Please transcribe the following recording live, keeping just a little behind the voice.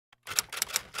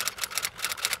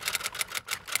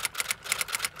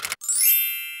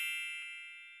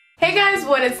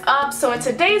what is up? So in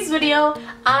today's video,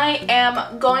 I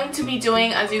am going to be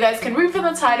doing, as you guys can read from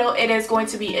the title, it is going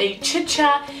to be a chit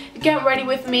chat, get ready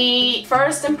with me,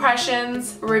 first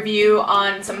impressions review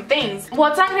on some things.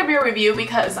 Well, it's not going to be a review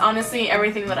because honestly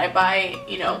everything that I buy,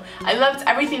 you know, I loved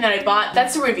everything that I bought.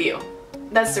 That's a review.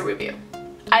 That's the review.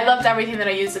 I loved everything that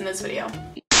I used in this video.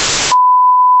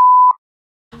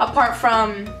 Apart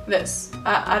from this.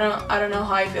 I don't know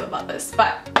how I feel about this,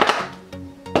 but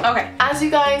okay. As you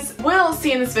guys will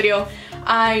see in this video,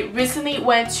 I recently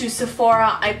went to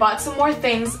Sephora, I bought some more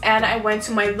things, and I went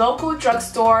to my local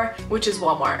drugstore, which is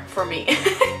Walmart for me.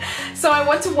 So I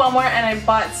went to Walmart and I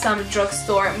bought some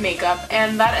drugstore makeup,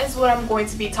 and that is what I'm going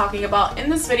to be talking about in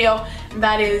this video.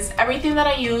 That is everything that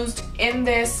I used in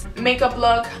this makeup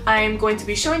look. I'm going to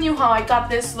be showing you how I got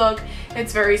this look.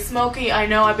 It's very smoky. I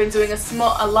know I've been doing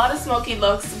a lot of smoky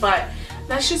looks, but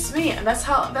that's just me, and that's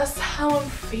how I'm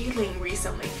feeling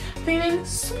recently. Feeling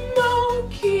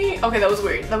smoky. Okay, that was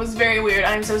weird. That was very weird.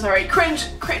 I'm so sorry. Cringe,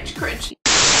 cringe, cringe.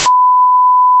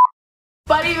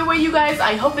 But either way, you guys,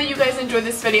 I hope that you guys enjoyed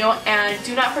this video, and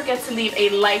do not forget to leave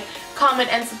a like,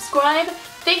 comment, and subscribe.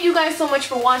 Thank you guys so much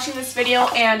for watching this video,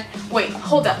 and wait,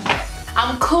 hold up.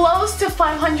 I'm close to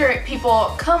 500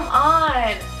 people. Come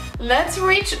on. Let's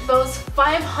reach those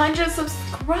 500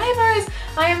 subscribers.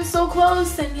 I am so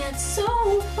close and yet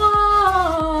so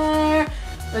far.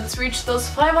 Let's reach those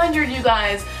 500, you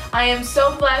guys. I am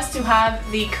so blessed to have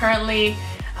the currently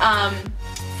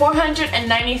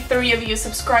 493 of you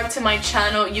subscribed to my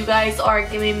channel. You guys are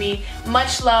giving me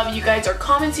much love. You guys are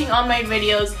commenting on my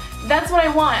videos. That's what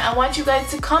I want. I want you guys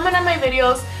to comment on my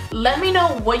videos. Let me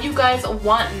know what you guys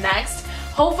want next.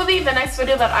 Hopefully the next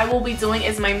video that I will be doing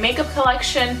is my makeup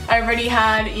collection. I already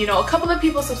had, you know, a couple of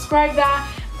people subscribe that.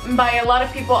 By a lot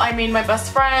of people, I mean my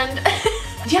best friend.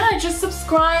 Yeah, just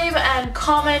subscribe and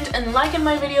comment and like in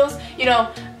my videos. You know,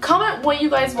 comment what you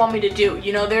guys want me to do.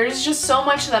 You know, there's just so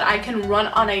much that I can run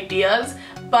on ideas,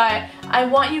 but I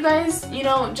want you guys, you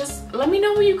know, just let me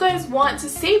know what you guys want to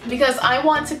see, because I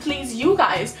want to please you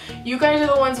guys. You guys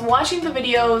are the ones watching the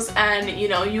videos, and you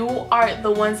know, you are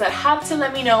the ones that have to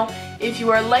let me know if you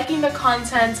are liking the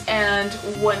content and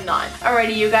whatnot.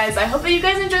 Alrighty, you guys, I hope that you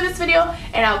guys enjoyed this video,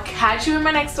 and I'll catch you in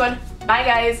my next one. Bye,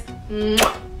 guys.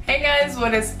 Mwah. Hey guys,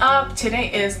 what is up?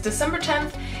 Today is December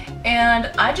 10th, and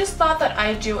I just thought that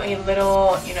I'd do a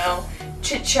little, you know,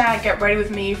 chit chat, get ready with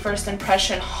me, first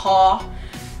impression haul.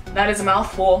 That is a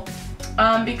mouthful.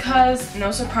 Because,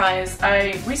 no surprise,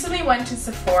 I recently went to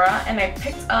Sephora and I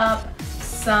picked up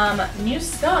some new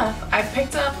stuff. I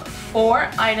picked up 4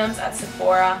 items at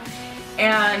Sephora,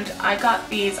 and I got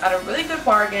these at a really good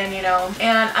bargain, you know,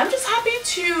 and I'm just happy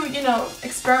to, you know,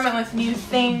 experiment with new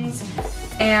things.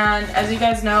 And as you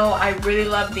guys know, I really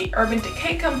love the Urban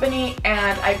Decay company,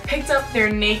 and I picked up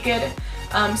their Naked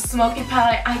Smoky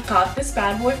palette. I got this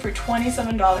bad boy for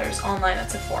 $27 online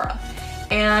at Sephora,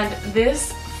 and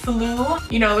this flew,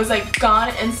 you know, it was like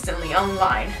gone instantly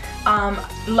online.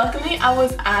 Luckily I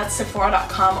was at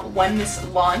Sephora.com when this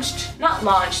launched, not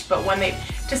launched, but when they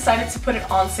decided to put it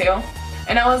on sale,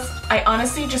 and I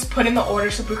honestly just put in the order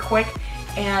super quick,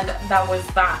 and that was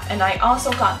that. And I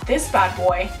also got this bad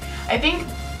boy. I think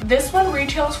this one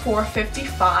retails for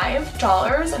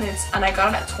 $55 and I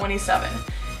got it at $27.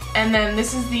 And then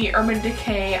this is the Urban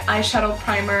Decay eyeshadow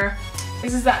primer.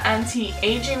 This is the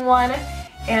anti-aging one,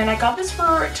 and I got this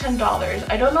for $10.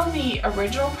 I don't know the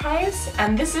original price,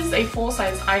 and this is a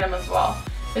full-size item as well.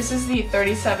 This is the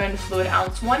 37 fluid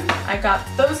ounce one. I got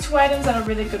those 2 items at a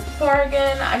really good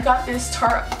bargain. I got this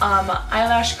Tarte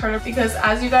eyelash curler because,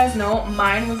 as you guys know,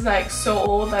 mine was like so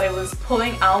old that it was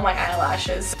pulling out my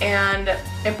eyelashes, and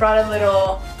it brought a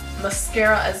little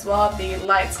mascara as well, the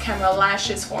Lights Camera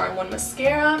Lashes 4-in-1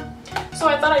 mascara. So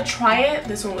I thought I'd try it.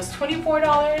 This one was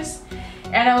 $24.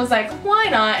 And I was like, why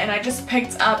not? And I just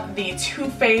picked up the Too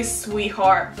Faced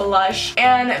Sweetheart blush,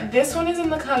 and this one is in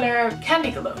the color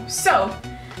Candy Glow. So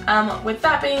with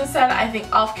that being said, I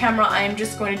think off camera I am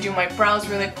just going to do my brows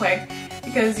really quick,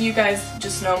 because you guys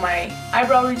just know my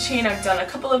eyebrow routine. I've done a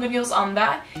couple of videos on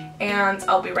that, and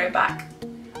I'll be right back.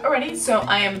 Alrighty, so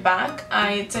I am back.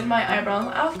 I did my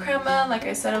eyebrows off camera like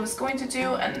I said I was going to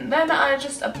do, and then I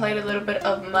just applied a little bit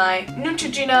of my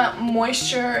Neutrogena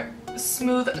Moisture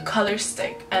Smooth Color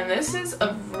Stick, and this is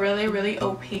a really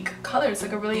opaque color. It's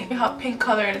like a really hot pink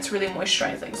color, and it's really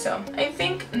moisturizing. So I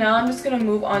think now I'm just gonna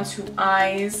move on to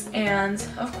eyes, and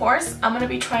of course I'm gonna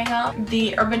be trying out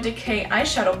the Urban Decay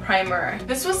eyeshadow primer.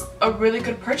 This was a really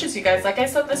good purchase, you guys. Like I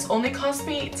said, this only cost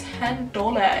me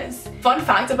 $10. Fun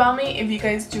fact about me, if you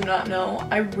guys do not know,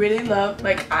 I really love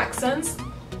like accents.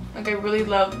 Like I really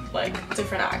love like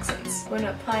different accents. I'm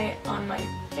gonna apply it on my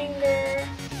finger.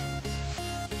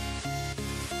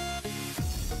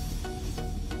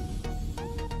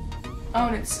 Oh,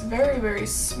 and it's very, very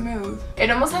smooth. It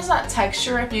almost has that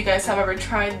texture if you guys have ever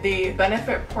tried the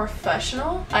Benefit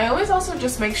Professional. I always also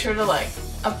just make sure to like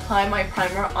apply my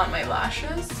primer on my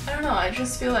lashes. I don't know, I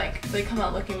just feel like they come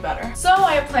out looking better. So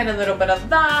I applied a little bit of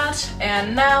that,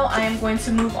 and now I am going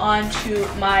to move on to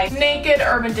my Naked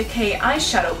Urban Decay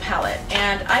eyeshadow palette.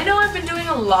 And I know I've been doing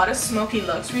a lot of smoky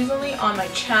looks recently on my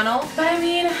channel, but I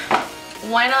mean,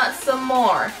 why not some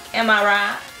more? Am I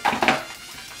right?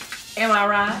 Am I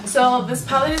right? So this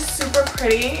palette is super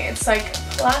pretty. It's like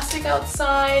plastic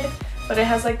outside, but it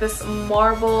has like this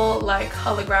marble like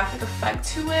holographic effect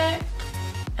to it.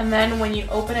 And then when you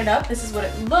open it up, this is what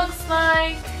it looks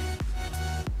like.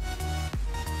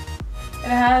 It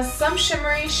has some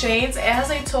shimmery shades. It has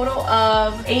a total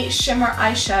of 8 shimmer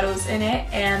eyeshadows in it,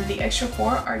 and the extra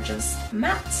 4 are just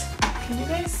matte. Can you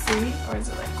guys see? Or is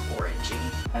it like orangey?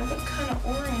 I look kind of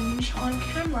orange on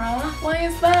camera. Why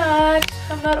is that?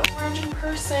 I'm not an orange in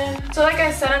person. So like I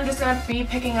said, I'm just gonna be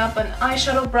picking up an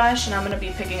eyeshadow brush, and I'm gonna be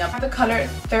picking up the color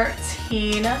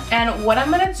 13. And what I'm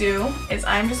gonna do is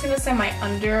I'm just gonna say my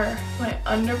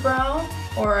underbrow,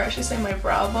 or I should say my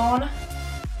brow bone.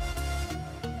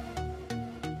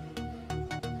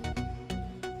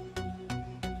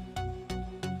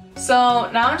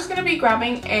 So now I'm just gonna be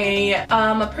grabbing a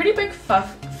pretty big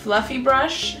fluffy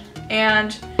brush,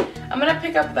 and I'm gonna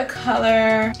pick up the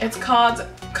color. It's called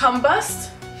Combust.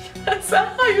 Is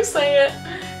that how you say it?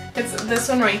 It's this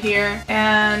one right here,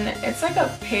 and it's like a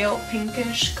pale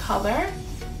pinkish color.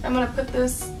 I'm gonna put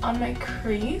this on my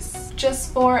crease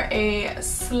just for a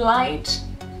slight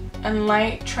and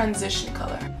light transition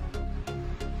color.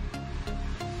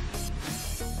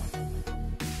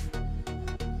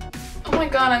 Oh my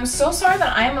god, I'm so sorry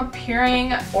that I am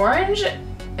appearing orange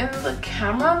in the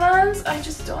camera lens. I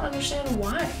just don't understand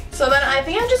why. So then I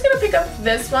think I'm just gonna pick up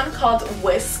this one called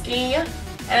Whiskey, and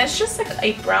it's just like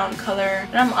a brown color.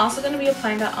 And I'm also gonna be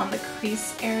applying that on the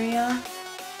crease area.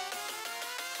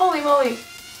 Holy moly,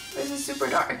 this is super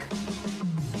dark.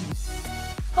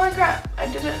 Holy crap, I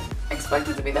didn't expect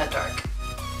it to be that dark.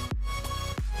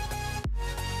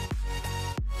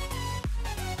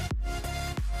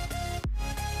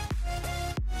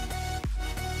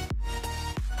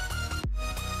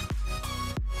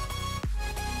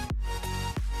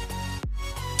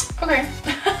 Okay.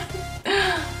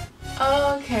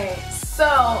 Okay,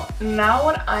 so now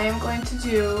what I am going to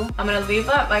do, I'm going to leave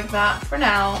that like that for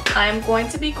now. I'm going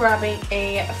to be grabbing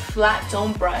a flat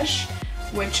dome brush,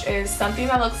 which is something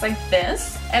that looks like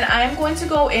this. And I'm going to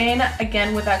go in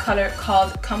again with that color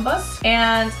called Combust.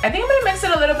 And I think I'm going to mix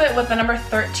it a little bit with the number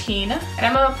 13. And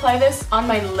I'm going to apply this on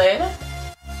my lid.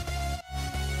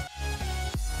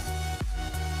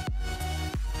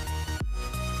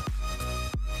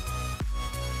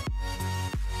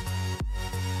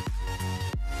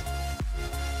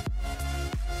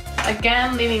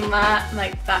 Again, leaving that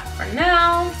like that for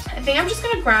now. I think I'm just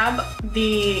gonna grab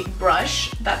the brush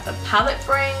that the palette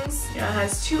brings. You know, it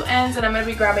has 2 ends, and I'm gonna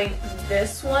be grabbing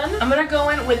this one. I'm gonna go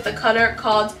in with the color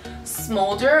called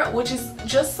Smolder, which is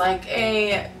just like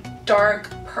a dark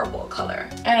purple color,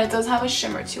 and it does have a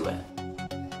shimmer to it.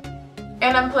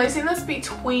 And I'm placing this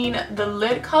between the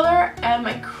lid color and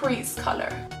my crease color.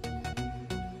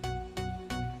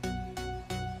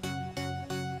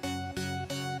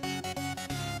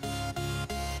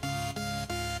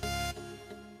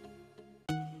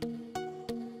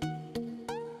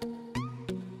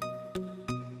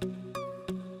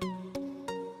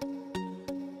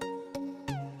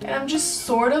 And I'm just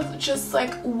sort of just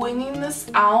like winging this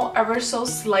out ever so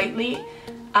slightly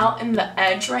out in the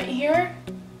edge right here.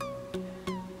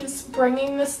 Just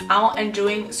bringing this out and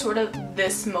doing sort of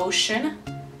this motion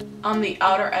on the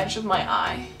outer edge of my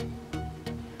eye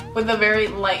with a very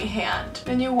light hand.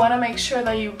 And you want to make sure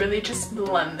that you really just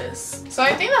blend this. So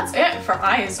I think that's it for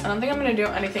eyes. I don't think I'm going to do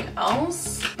anything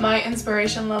else. My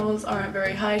inspiration levels aren't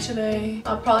very high today.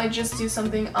 I'll probably just do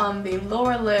something on the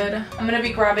lower lid. I'm going to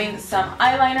be grabbing some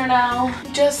eyeliner now.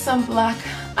 Just some black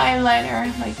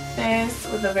eyeliner like this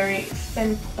with a very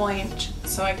thin point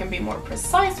so I can be more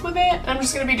precise with it. And I'm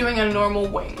just going to be doing a normal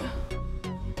wing.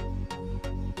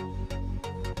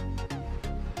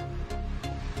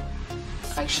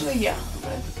 Actually, yeah,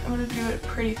 I'm gonna do it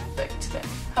pretty thick today.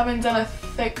 Haven't done a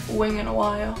thick wing in a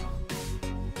while.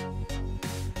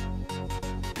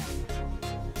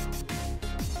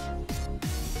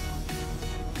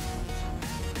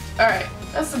 Alright,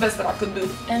 that's the best that I could do.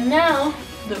 And now,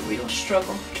 the real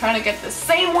struggle. Trying to get the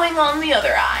same wing on the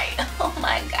other eye. Oh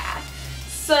my god.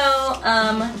 So,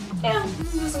 yeah,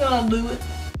 I'm just gonna do it.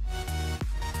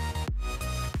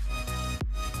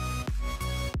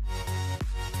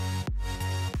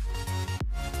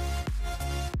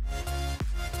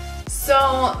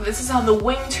 So this is how the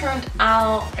wing turned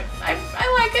out. I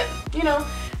like it, you know,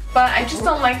 but I just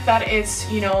don't like that it's,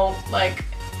 you know, like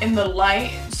in the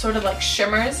light, sort of like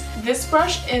shimmers. This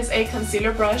brush is a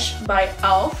concealer brush by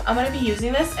e.l.f. I'm going to be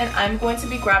using this, and I'm going to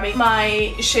be grabbing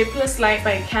my Shapeless Light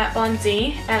by Kat Von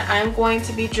D, and I'm going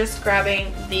to be just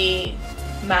grabbing the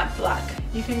matte black.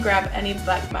 You can grab any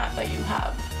black matte that you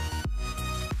have.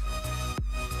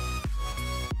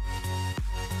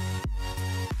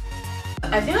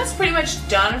 I think that's pretty much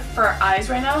done for eyes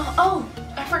right now. Oh,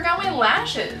 I forgot my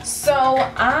lashes. So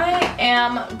I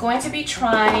am going to be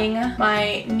trying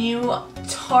my new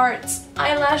Tarte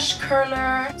eyelash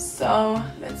curler. So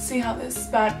let's see how this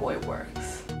bad boy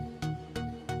works.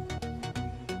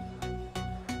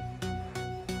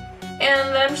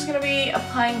 And then I'm just going to be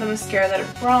applying the mascara that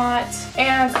I brought.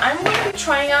 And I'm going to be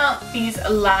trying out these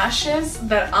lashes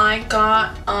that I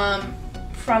got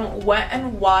from Wet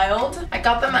n Wild. I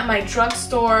got them at my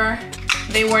drugstore.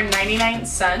 They were 99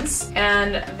 cents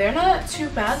and they're not too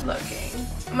bad looking.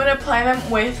 I'm gonna apply them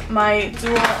with my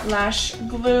dual lash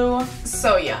glue.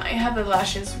 So yeah, I have the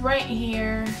lashes right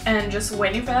here and just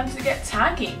waiting for them to get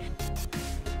tacky.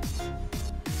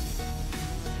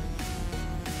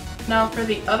 Now for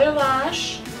the other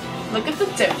lash, look at the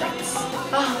difference.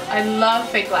 Oh, I love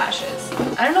fake lashes.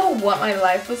 I don't know what my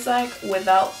life was like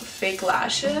without fake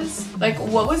lashes. Like,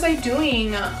 what was I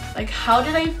doing? Like, how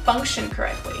did I function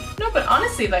correctly? No, but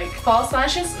honestly, like, false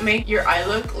lashes make your eye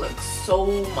look so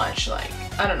much like,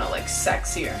 I don't know, like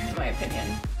sexier in my opinion.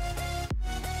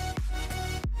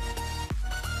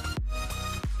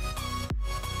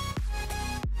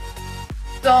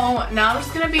 So now I'm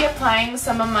just gonna be applying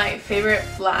some of my favorite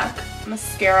black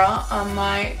mascara on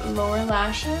my lower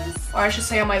lashes, or I should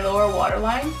say on my lower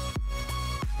waterline.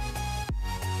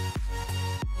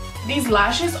 These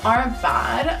lashes aren't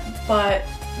bad, but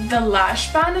the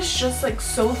lash band is just like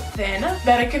so thin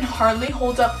that it can hardly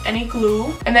hold up any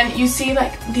glue. And then you see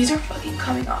like these are fucking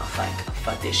coming off like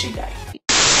fuck this shit guy.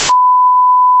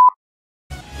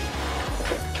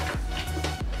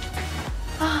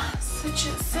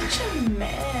 Such a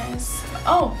mess.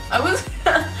 Oh, I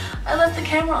left the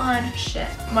camera on. Shit.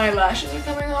 My lashes are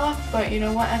coming off, but you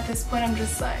know what? At this point, I'm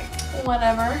just like,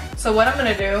 whatever. So what I'm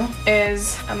gonna do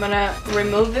is I'm gonna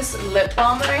remove this lip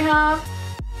balm that I have.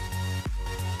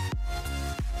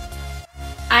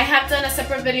 I have done a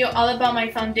separate video all about my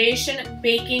foundation,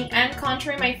 baking, and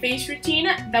contouring my face routine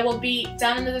that will be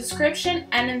down in the description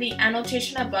and in the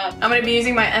annotation above. I'm going to be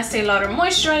using my Estee Lauder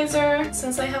moisturizer.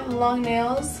 Since I have long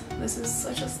nails, this is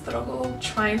such a struggle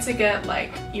trying to get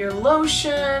like your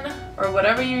lotion or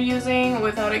whatever you're using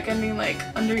without it getting like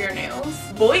under your nails.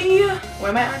 Boy, why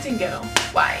am I acting ghetto?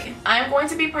 Why? I'm going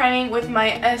to be priming with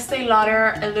my Estee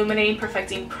Lauder Illuminating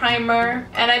Perfecting Primer,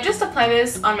 and I just apply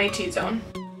this on my T-zone.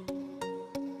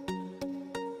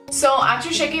 So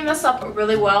after shaking this up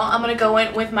really well, I'm going to go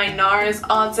in with my NARS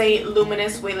All Day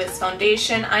Luminous Weightless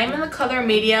Foundation. I am in the color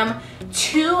medium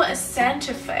 2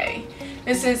 Santa Fe.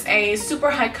 This is a super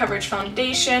high coverage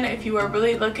foundation if you are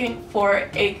really looking for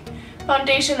a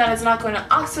foundation that is not going to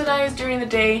oxidize during the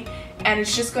day and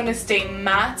it's just going to stay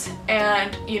matte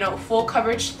and, you know, full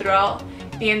coverage throughout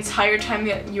the entire time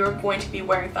that you're going to be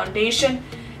wearing foundation.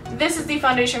 This is the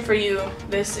foundation for you.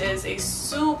 This is a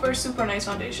super nice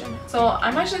foundation. So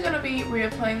I'm actually going to be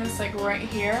reapplying this like right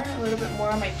here, a little bit more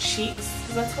on my cheeks,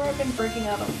 because that's where I've been breaking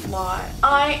out a lot.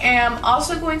 I am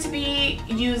also going to be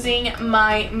using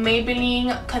my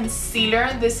Maybelline concealer.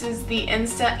 This is the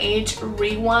Insta Age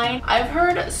Rewind. I've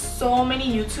heard so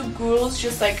many YouTube gurus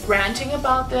just like ranting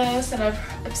about this, and I've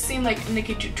seen like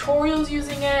Nikki tutorials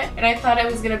using it, and I thought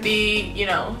it was gonna be, you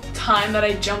know, time that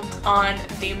I jumped on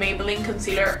the Maybelline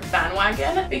concealer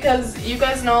bandwagon, because you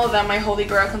guys know that my holy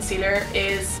grail concealer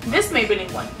is this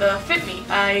Maybelline one, the Fit Me.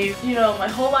 You know, my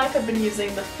whole life I've been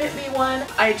using the Fit Me one.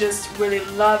 I just really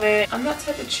love it. I'm that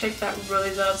type of chick that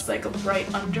really loves like a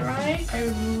bright under eye. I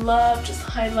love just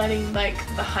highlighting like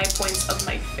the high points of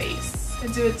my face. I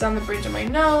do it down the bridge of my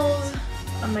nose,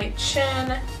 on my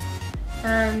chin,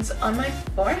 and on my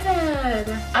forehead.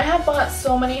 I have bought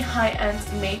so many high-end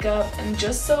makeup and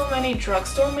just so many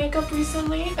drugstore makeup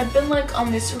recently. I've been like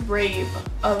on this rave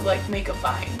of like makeup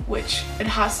buying, which it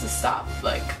has to stop.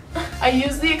 Like, I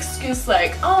use the excuse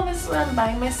like, oh, this is what I'm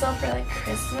buying myself for like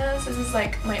Christmas. This is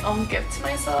like my own gift to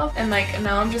myself. And like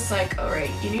now I'm just like, alright,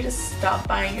 you need to stop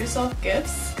buying yourself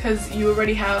gifts because you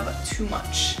already have too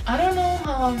much. I don't know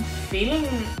how I'm feeling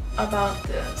about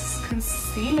this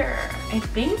concealer. I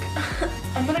think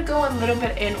I'm gonna go a little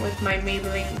bit in with my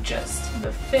Maybelline, just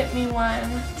the Fit Me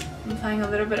one. I'm applying a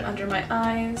little bit under my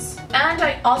eyes. And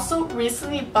I also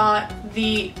recently bought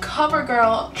the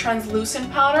CoverGirl translucent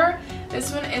powder.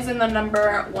 This one is in the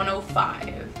number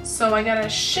 105. So I got a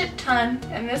shit ton,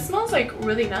 and this smells like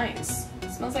really nice.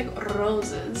 It smells like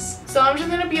roses. So I'm just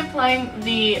gonna be applying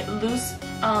the loose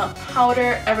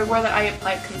powder everywhere that I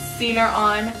applied concealer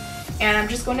on, and I'm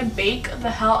just going to bake the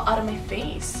hell out of my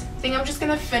face. I think I'm just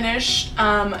gonna finish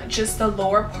just the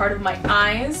lower part of my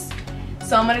eyes.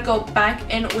 So I'm gonna go back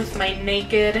in with my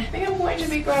Naked. I think I'm going to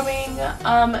be grabbing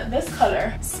this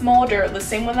color, Smolder, the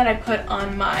same one that I put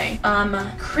on my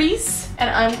crease. And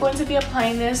I'm going to be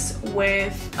applying this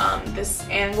with this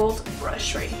angled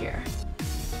brush right here.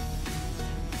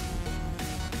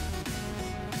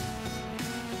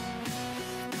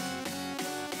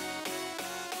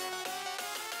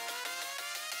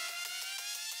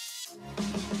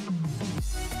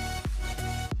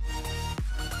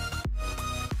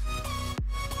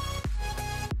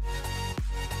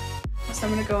 So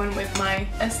I'm gonna go in with my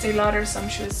Estee Lauder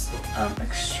Sumptuous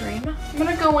Extreme. I'm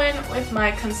gonna go in with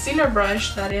my concealer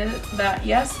brush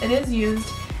yes, it is used.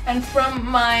 And from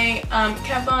my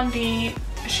Kat Von D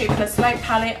Shapeless Light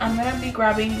palette, I'm gonna be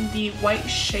grabbing the white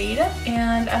shade,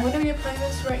 and I'm gonna be applying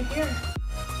this right here.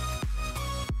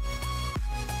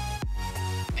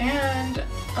 And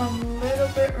a little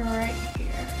bit right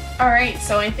here. Alright,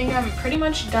 so I think I'm pretty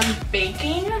much done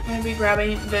baking. I'm gonna be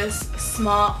grabbing this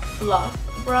small fluff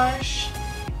brush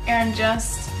and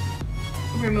just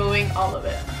removing all of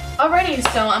it. Alrighty,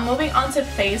 so I'm moving on to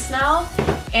face now,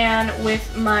 and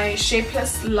with my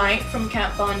Shapeless Light from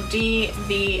Kat Von D,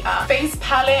 the face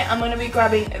palette, I'm going to be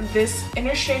grabbing this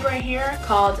inner shade right here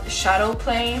called Shadow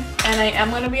Play, and I am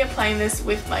going to be applying this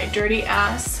with my Dirty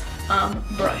Ass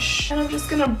brush. And I'm just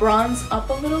gonna bronze up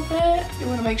a little bit. You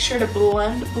want to make sure to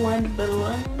blend.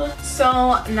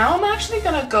 So now I'm actually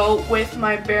gonna go with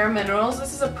my Bare Minerals.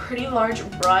 This is a pretty large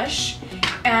brush,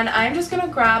 and I'm just gonna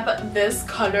grab this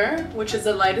color, which is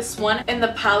the lightest one in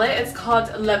the palette. It's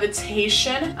called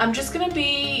Levitation. I'm just gonna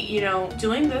be, you know,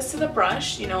 doing this to the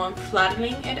brush. You know, I'm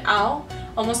flattening it out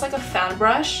almost like a fan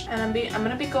brush, and I'm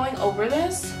gonna be going over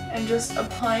this and just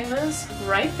applying this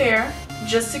right there,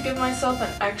 just to give myself an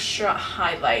extra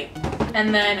highlight.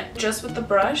 And then just with the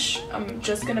brush, I'm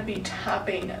just gonna be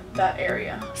tapping that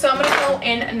area. So I'm gonna go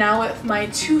in now with my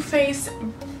Too Faced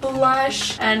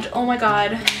blush, and oh my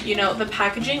god, you know, the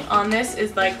packaging on this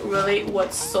is like really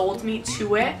what sold me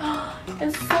to it.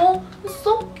 It's so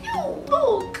cute.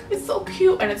 Look, it's so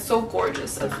cute, and it's so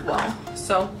gorgeous as well.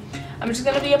 So I'm just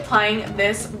gonna be applying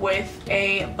this with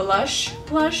a blush.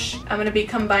 I'm gonna be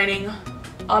combining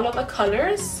all of the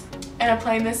colors and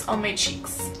applying this on my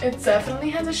cheeks. It definitely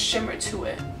has a shimmer to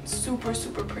it. Super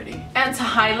pretty. And to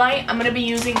highlight, I'm gonna be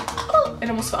using, oh, it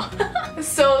almost fell.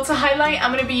 So to highlight,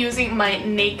 I'm gonna be using my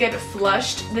Naked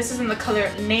Flushed. This is in the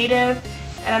color Native,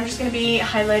 and I'm just gonna be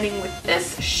highlighting with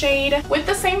this shade with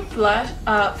the same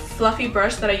fluffy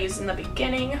brush that I used in the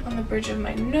beginning, on the bridge of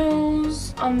my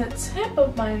nose, on the tip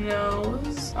of my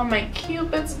nose, on my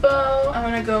Cupid's bow. I'm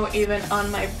gonna go even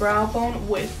on my brow bone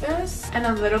with this, and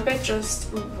a little bit just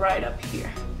right up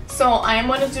here. So I am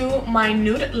going to do my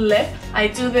nude lip. I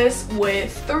do this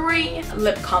with 3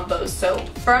 lip combos. So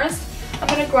first, I'm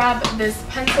going to grab this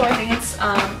pencil. I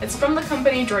think it's from the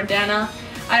company Jordana.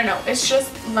 I don't know. It's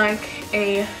just like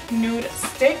a nude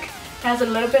stick. It has a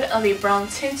little bit of a brown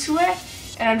tint to it.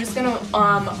 And I'm just going to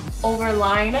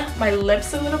overline my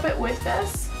lips a little bit with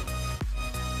this.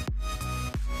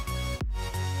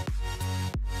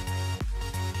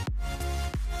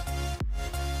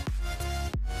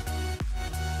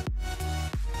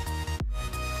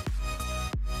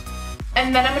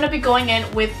 And then I'm going to be going in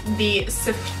with the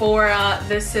Sephora.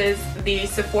 This is the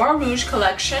Sephora Rouge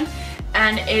collection,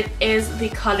 and it is the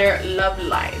color Love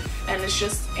Life, and it's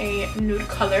just a nude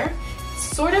color,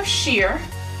 sort of sheer.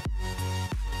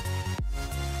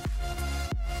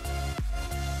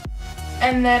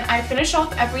 And then I finish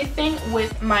off everything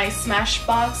with my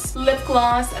Smashbox lip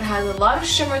gloss. It has a lot of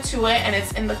shimmer to it, and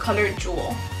it's in the color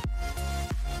Jewel.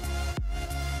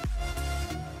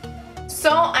 So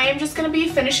I am just going to be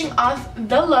finishing off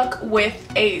the look with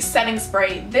a setting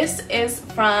spray. This is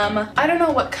from, I don't know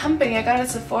what company, I got it at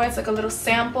Sephora. It's like a little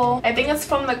sample. I think it's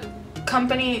from the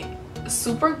company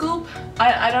Supergoop.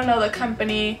 I don't know the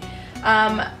company.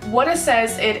 What it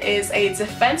says, it is a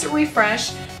Defense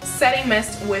Refresh setting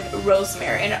mist with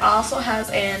rosemary, and it also has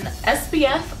an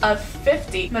SPF of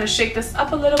 50. I'm going to shake this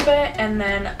up a little bit and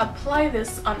then apply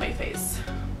this on my face.